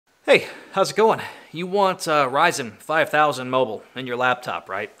Hey, how's it going? You want Ryzen 5000 mobile in your laptop,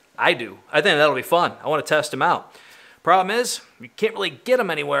 right? I do. I think that'll be fun. I want to test them out. Problem is, you can't really get them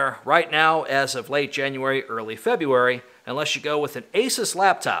anywhere right now as of late January, early February, unless you go with an Asus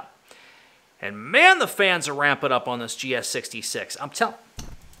laptop. And man, the fans are ramping up on this GS66. I'm telling.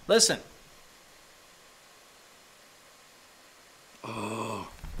 Listen. Oh.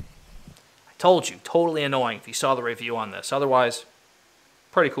 I told you, totally annoying if you saw the review on this. Otherwise,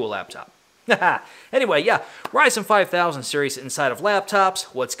 pretty cool laptop. Anyway, yeah, Ryzen 5000 series inside of laptops,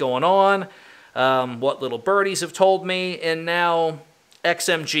 what's going on, what little birdies have told me, and now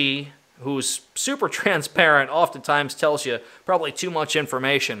XMG, who's super transparent, oftentimes tells you probably too much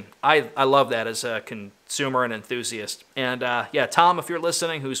information. I love that as a consumer and enthusiast. And yeah, Tom, if you're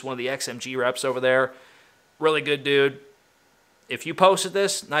listening, who's one of the XMG reps over there, really good dude. If you posted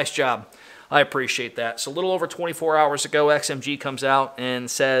this, nice job. I appreciate that. So a little over 24 hours ago, XMG comes out and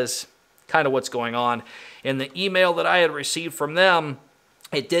says kind of what's going on. In the email that I had received from them,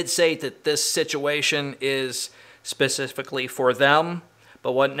 it did say that this situation is specifically for them.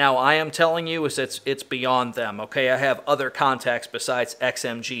 But what now I am telling you is it's beyond them, okay? I have other contacts besides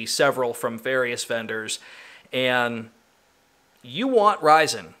XMG, several from various vendors. And you want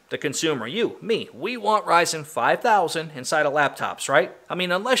Ryzen, the consumer, you, me, we want Ryzen 5000 inside of laptops, right? I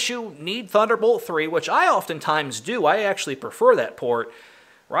mean, unless you need Thunderbolt 3, which I oftentimes do, I actually prefer that port.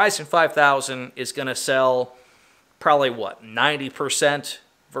 Ryzen 5000 is going to sell probably, what, 90%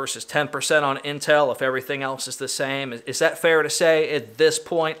 versus 10% on Intel if everything else is the same. Is that fair to say at this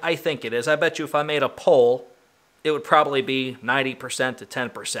point? I think it is. I bet you if I made a poll, it would probably be 90% to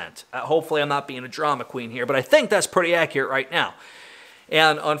 10%. Hopefully I'm not being a drama queen here, but I think that's pretty accurate right now.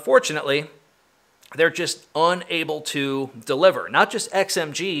 And unfortunately, they're just unable to deliver. Not just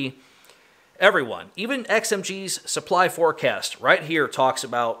XMG, everyone. Even XMG's supply forecast right here talks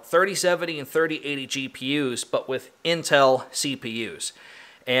about 3070 and 3080 GPUs, but with Intel CPUs.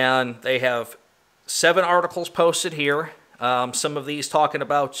 And they have 7 articles posted here. Some of these talking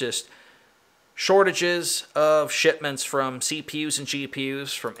about just shortages of shipments from CPUs and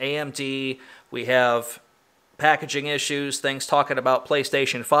GPUs from AMD. We have packaging issues, things talking about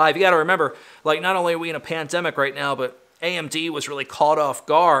PlayStation 5. You got to remember, like, not only are we in a pandemic right now, but AMD was really caught off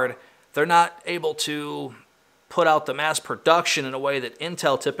guard. They're not able to put out the mass production in a way that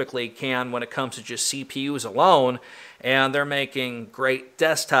Intel typically can when it comes to just CPUs alone. And they're making great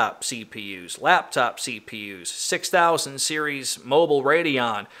desktop CPUs, laptop CPUs, 6000 series mobile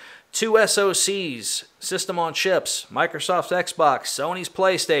Radeon, 2 SoCs, system on chips, Microsoft's Xbox, Sony's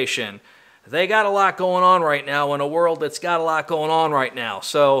PlayStation. They got a lot going on right now in a world that's got a lot going on right now.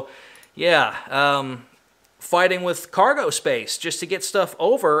 So, yeah, fighting with cargo space just to get stuff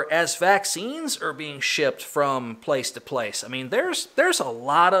over as vaccines are being shipped from place to place. I mean, there's a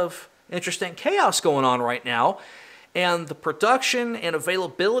lot of interesting chaos going on right now. And the production and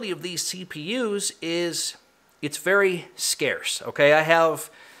availability of these CPUs it's very scarce, okay? I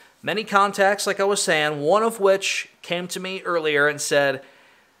have many contacts, like I was saying, one of which came to me earlier and said,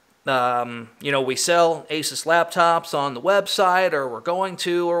 you know, we sell Asus laptops on the website, or we're going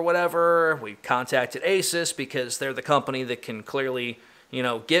to, or whatever. We contacted Asus because they're the company that can clearly, you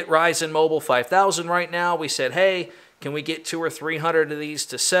know, get Ryzen Mobile 5000 right now. We said, hey, can we get 200 or 300 of these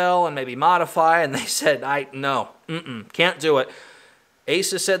to sell and maybe modify? And they said, no, can't do it.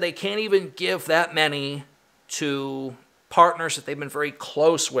 Asus said they can't even give that many to partners that they've been very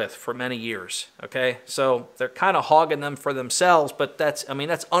close with for many years, okay? So they're kind of hogging them for themselves, but that's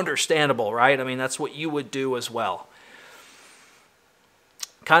understandable, right? I mean, that's what you would do as well.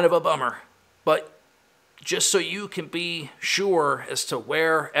 Kind of a bummer, but just so you can be sure as to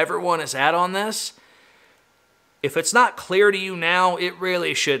where everyone is at on this, if it's not clear to you now, it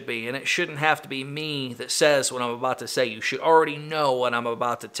really should be, and it shouldn't have to be me that says what I'm about to say. You should already know what I'm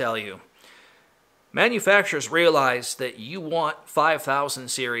about to tell you. Manufacturers realize that you want 5000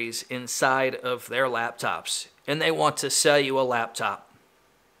 series inside of their laptops, and they want to sell you a laptop.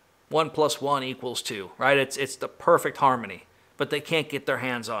 1 + 1 = 2, right? It's the perfect harmony, but they can't get their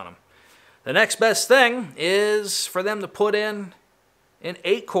hands on them. The next best thing is for them to put in an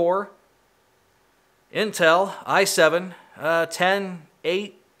 8-core Intel i7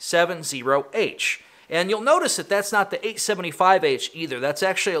 10870H. And you'll notice that that's not the 875H either. That's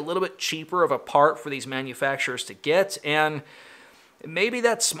actually a little bit cheaper of a part for these manufacturers to get, and maybe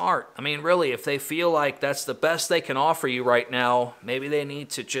that's smart. I mean, really, if they feel like that's the best they can offer you right now, maybe they need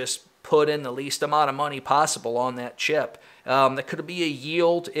to just put in the least amount of money possible on that chip. That could be a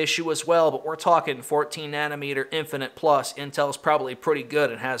yield issue as well, but we're talking 14 nanometer Infinite Plus. Intel's probably pretty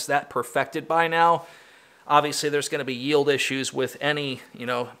good and has that perfected by now. Obviously, there's going to be yield issues with any,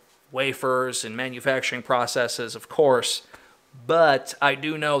 wafers and manufacturing processes, of course, but I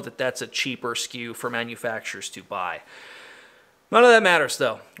do know that that's a cheaper SKU for manufacturers to buy. None of that matters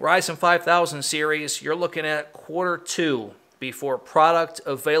though. Ryzen 5000 series, you're looking at Q2 before product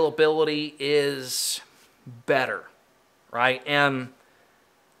availability is better, right? And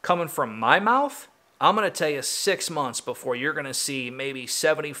coming from my mouth, I'm going to tell you 6 months before you're going to see maybe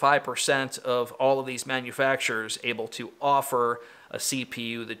 75% of all of these manufacturers able to offer a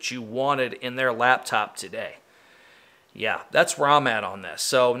CPU that you wanted in their laptop today. Yeah, that's where I'm at on this.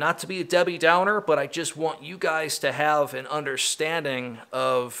 So not to be a Debbie Downer, but I just want you guys to have an understanding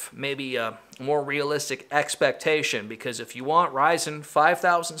of maybe a more realistic expectation, because if you want Ryzen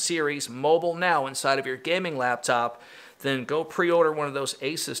 5000 series mobile now inside of your gaming laptop, then go pre-order one of those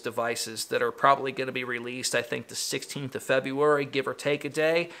Asus devices that are probably going to be released, I think, the 16th of February, give or take a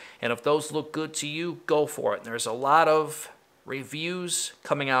day. And if those look good to you, go for it. And there's a lot of reviews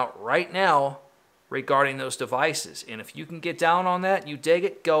coming out right now regarding those devices. And if you can get down on that, you dig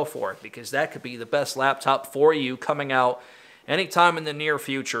it, go for it, because that could be the best laptop for you coming out anytime in the near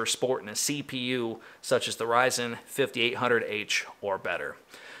future sporting a CPU such as the Ryzen 5800H or better.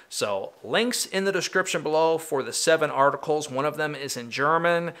 So links in the description below for the 7 articles. One of them is in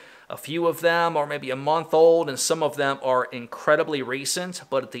German. A few of them are maybe a month old, and some of them are incredibly recent.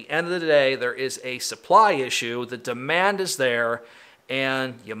 But at the end of the day, there is a supply issue. The demand is there,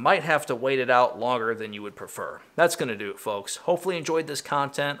 and you might have to wait it out longer than you would prefer. That's going to do it, folks. Hopefully you enjoyed this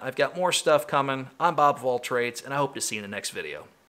content. I've got more stuff coming. I'm Bob of All Trades, and I hope to see you in the next video.